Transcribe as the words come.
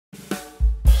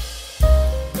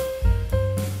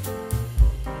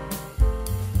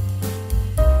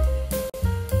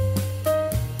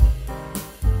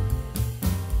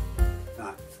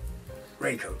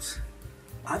raincoats.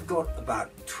 I've got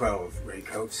about 12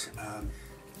 raincoats.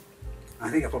 I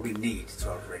think I probably need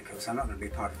 12 raincoats. I'm not going to be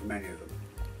part of many of them.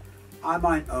 I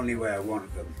might only wear one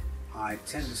of them. I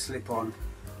tend to slip on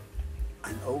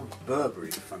an old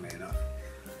Burberry, funnily enough.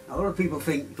 Now, a lot of people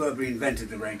think Burberry invented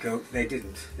the raincoat. They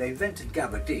didn't. They invented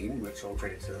gabardine, which all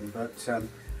credit to them, but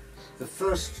the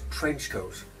first trench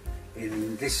coat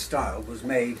in this style was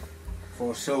made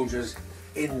for soldiers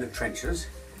in the trenches,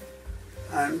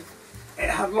 and it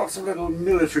had lots of little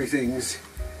military things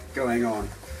going on.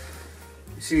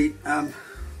 You see, the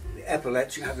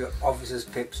epaulets, you have your officers'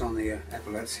 pips on the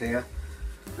epaulets here.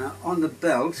 Now on the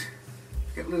belt,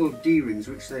 you get little D-rings,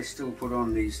 which they still put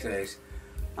on these days.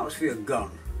 That was for your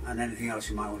gun and anything else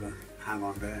you might want to hang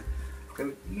on there.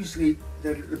 So usually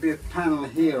there'll be a panel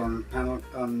here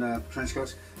on trench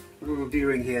coats, a little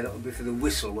D-ring here that will be for the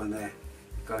whistle when they're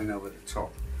going over the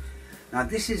top. Now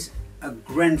this is a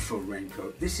Grenfell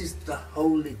raincoat. This is the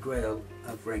holy grail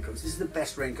of raincoats. This is the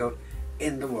best raincoat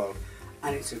in the world,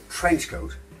 and it's a trench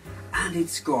coat, and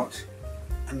it's got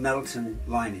a Melton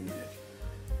lining in it.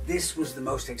 This was the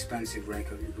most expensive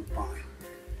raincoat you could buy.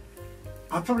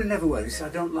 I'll probably never wear this. I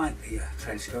don't like the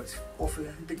trench coats. Awfully,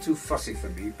 a bit too fussy for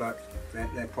me, but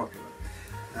they're popular.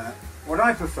 What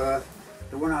I prefer,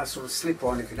 the one I sort of slip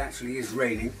on if it actually is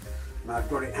raining, and I've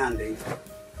got it handy,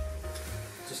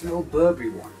 just an old Burberry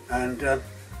one, and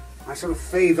I sort of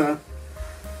favour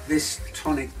this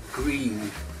tonic green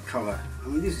colour. I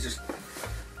mean, this is just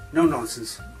no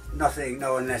nonsense, nothing,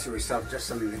 no unnecessary stuff, just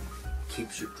something that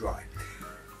keeps you dry.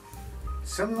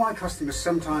 Some of my customers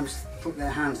sometimes put their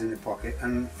hands in the pocket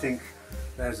and think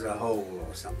there's a hole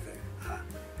or something.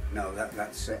 No,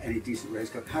 that's any decent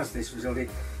raincoat has this facility.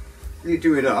 You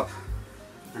do it up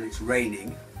and it's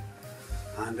raining,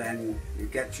 and then you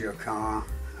get to your car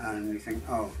and you think,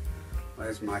 oh,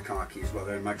 where's my car keys? Well,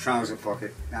 they're in my trouser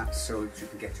pocket. That's so that you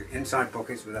can get your inside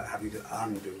pockets without having to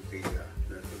undo the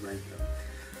raincoat.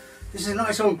 This is a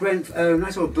nice old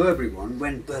Burberry one,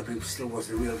 when Burberry still was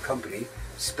the real company,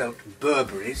 spelt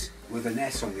Burberry's with an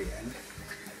S on the end.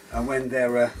 And when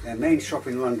their main shop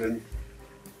in London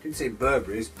didn't say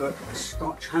Burberry's, but a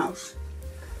Scotch House.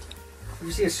 If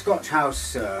you see a Scotch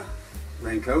House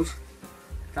raincoat,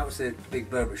 that was the big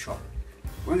Burberry shop.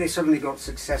 When they suddenly got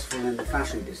successful in the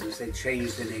fashion business, they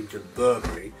changed the name to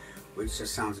Burberry, which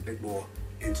just sounds a bit more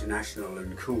international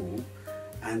and cool,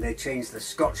 and they changed the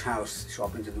Scotch House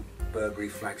shop into the Burberry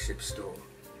flagship store.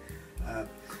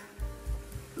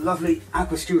 Lovely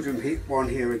aqua scutum one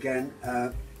here again,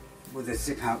 with a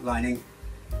zip out lining.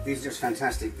 These are just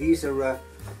fantastic. These are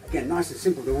again nice and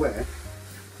simple to wear.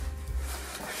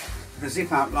 The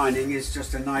zip out lining is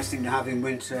just a nice thing to have in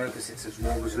winter because it's as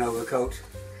warm as an overcoat.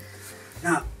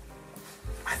 Now,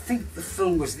 I think the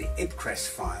film was the Ipcress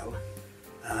file.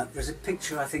 There's a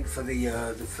picture, I think, for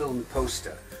the film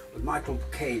poster with Michael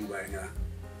Caine wearing a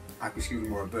aqua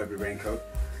scutum or a Burberry raincoat.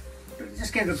 But it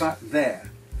just came about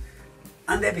there.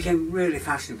 And they became really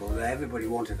fashionable. Everybody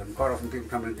wanted them. Quite often people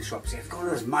come into the shop and say, I've got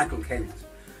those Michael Caine ones.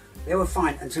 They were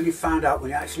fine until you found out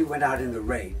when you actually went out in the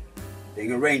rain,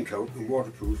 being a raincoat and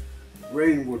waterproof,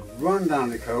 rain would run down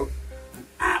the coat and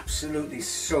absolutely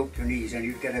soak your knees, and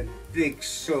you'd get a big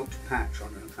soaked patch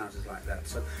on your trousers like that.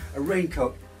 So a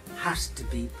raincoat has to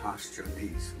be past your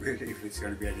knees, really, if it's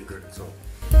going to be any good at all.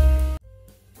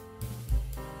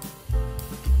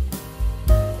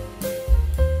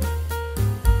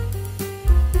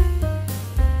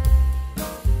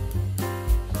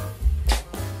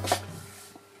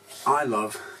 I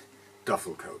love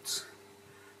duffel coats.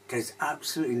 There's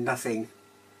absolutely nothing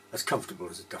as comfortable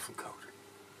as a duffel coat.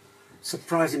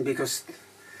 Surprising because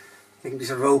they can be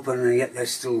sort of open and yet they're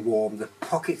still warm. The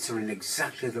pockets are in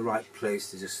exactly the right place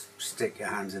to just stick your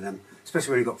hands in them,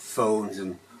 especially when you've got phones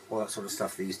and all that sort of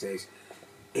stuff these days.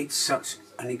 It's such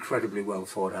an incredibly well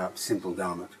thought out, simple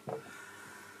garment.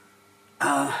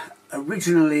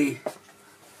 Originally,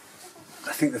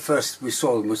 I think the first we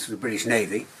saw them was for the British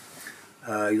Navy.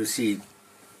 You'll see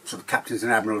sort of captains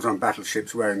and admirals on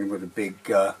battleships wearing them with a big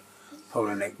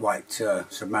polo neck white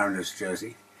submariner's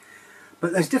jersey.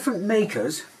 But there's different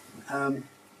makers, and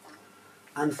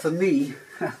for me,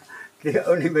 the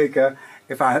only maker,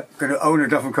 if I'm going to own a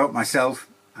duffel coat myself,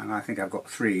 and I think I've got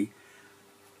 3,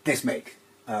 this make,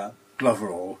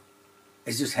 Gloverall,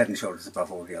 is just head and shoulders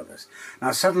above all the others.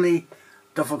 Now suddenly,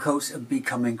 duffel coats have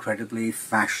become incredibly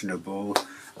fashionable,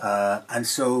 and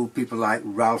so people like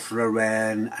Ralph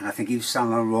Lauren and I think Yves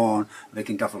Saint Laurent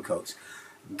making duffel coats.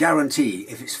 Guarantee,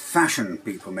 if it's fashion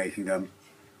people making them,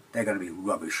 they're going to be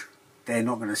rubbish. They're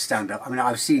not going to stand up. I mean,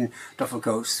 I've seen duffel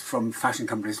coats from fashion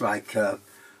companies like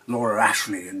Laura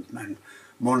Ashley and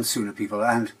Monsoon and people,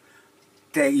 and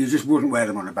you just wouldn't wear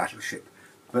them on a battleship.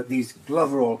 But these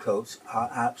Gloverall coats are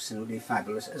absolutely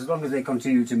fabulous, as long as they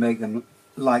continue to make them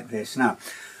like this. Now,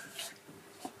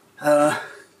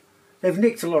 they've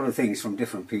nicked a lot of things from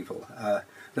different people.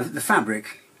 The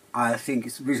fabric, I think,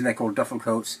 is the reason they're called duffel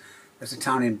coats. There's a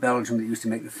town in Belgium that used to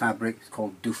make the fabric. It's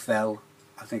called Duffle.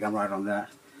 I think I'm right on that.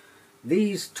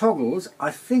 These toggles,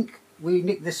 I think we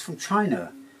nicked this from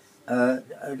China.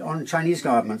 On Chinese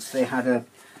garments, they had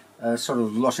a sort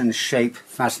of lozenge shape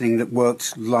fastening that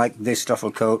worked like this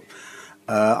duffel coat.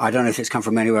 I don't know if it's come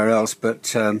from anywhere else,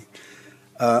 but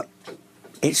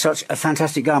it's such a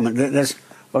fantastic garment. There's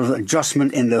a lot of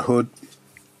adjustment in the hood.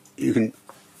 You can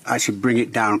actually bring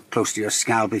it down close to your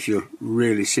scalp if you're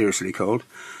really seriously cold.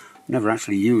 Never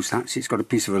actually used that. See, it's got a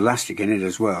piece of elastic in it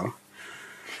as well.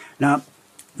 Now,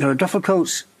 there are duffel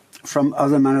coats from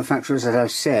other manufacturers, as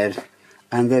I've said,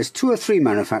 and there's 2 or 3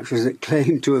 manufacturers that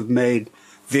claim to have made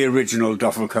the original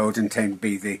duffel coat and tend to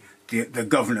be the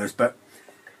governors, but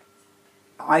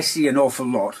I see an awful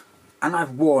lot, and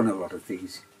I've worn a lot of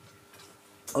these.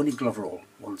 Only Gloverall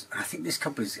ones. I think this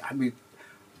company's, I mean,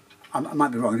 I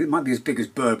might be wrong, it might be as big as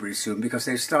Burberry soon, because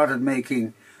they've started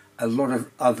making a lot of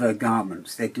other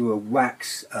garments. They do a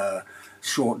wax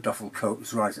short duffel coat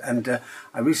as well. And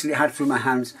I recently had through my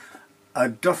hands a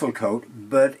duffel coat,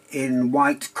 but in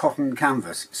white cotton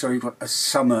canvas. So you've got a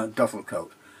summer duffel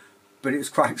coat. But it's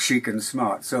quite chic and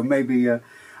smart. So maybe, I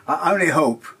only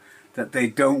hope that they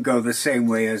don't go the same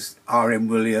way as R.M.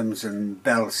 Williams and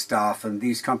Bell Staff and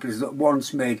these companies that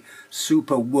once made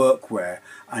super workwear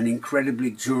and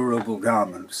incredibly durable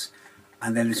garments.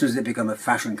 And then as soon as they become a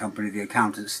fashion company, the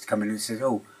accountants come in and say,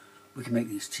 oh, we can make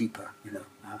these cheaper, you know.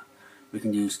 We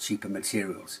can use cheaper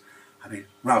materials. I mean,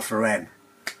 Ralph Lauren,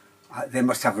 they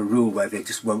must have a rule where they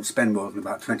just won't spend more than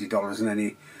about $20 on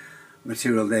any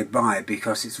material they buy,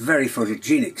 because it's very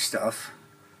photogenic stuff.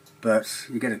 But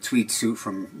you get a tweed suit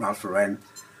from Ralph Lauren,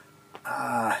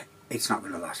 it's not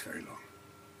going to last very long.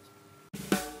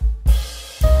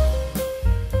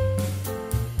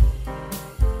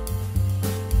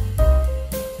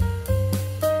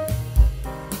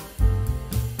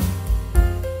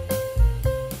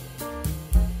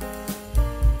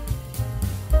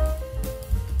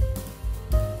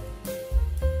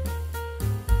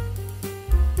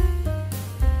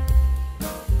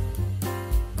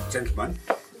 Gentlemen,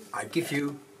 I give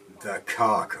you the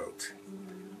car coat.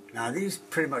 Now these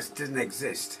pretty much didn't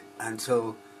exist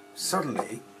until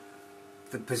suddenly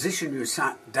the position you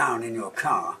sat down in your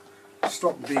car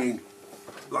stopped being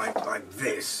like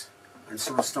this and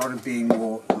sort of started being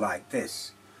more like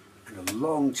this. And a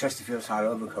long Chesterfield style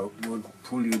overcoat would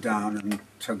pull you down and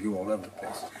tug you all over the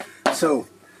place. So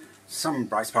some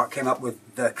bright spark came up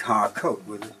with the car coat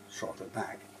with a shorter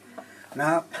back.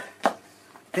 Now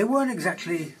they weren't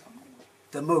exactly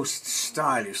the most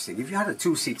stylish thing. If you had a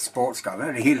 2-seat sports car,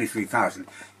 like a Healy 3000,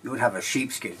 you would have a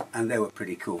sheepskin, and they were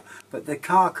pretty cool. But the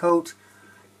car coat,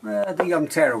 the young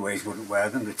tearaways wouldn't wear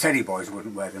them, the teddy boys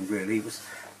wouldn't wear them really. It was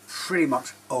pretty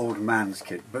much old man's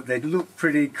kit, but they look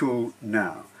pretty cool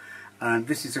now. And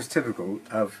this is just typical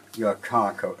of your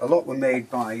car coat. A lot were made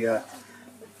by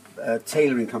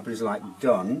tailoring companies like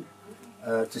Dunn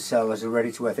to sell as a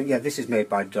ready-to-wear thing. Yeah, this is made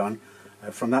by Dunn.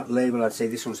 From that label, I'd say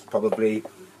this one's probably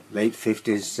late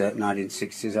 50s,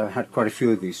 1960s. I've had quite a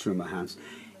few of these through my hands.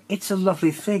 It's a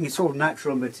lovely thing. It's all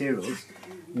natural materials.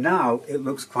 Now it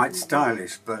looks quite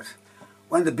stylish, but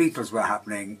when the Beatles were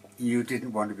happening, you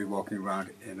didn't want to be walking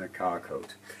around in a car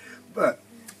coat. But,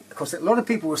 of course, a lot of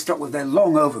people were stuck with their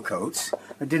long overcoats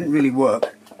that didn't really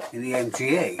work in the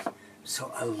MGA.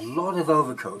 So a lot of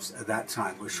overcoats at that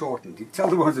time were shortened. You can tell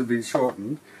the ones that have been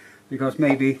shortened because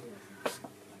maybe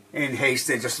in haste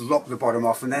they just lopped the bottom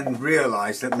off and then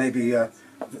realised that maybe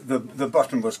the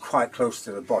bottom was quite close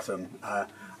to the bottom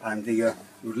and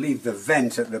would leave the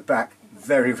vent at the back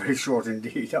very, very short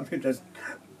indeed. I mean, there's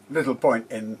little point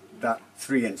in that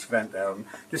 3-inch vent there.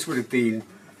 This would have been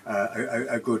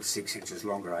a good 6 inches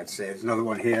longer, I'd say. There's another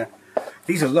one here.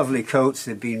 These are lovely coats.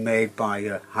 They've been made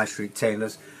by high street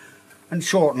tailors and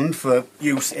shortened for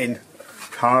use in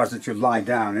cars that you lie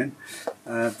down in.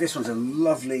 This one's a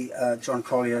lovely John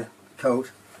Collier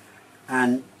coat,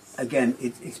 and again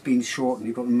it's been shortened.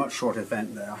 You've got a much shorter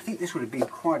vent there. I think this would have been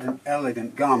quite an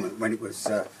elegant garment when it was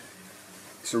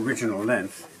its original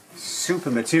length.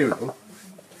 Super material.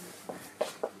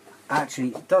 Actually,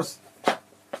 it does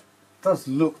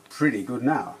look pretty good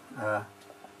now,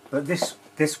 but this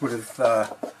would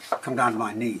have come down to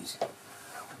my knees.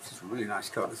 This is a really nice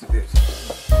coat. Look at this.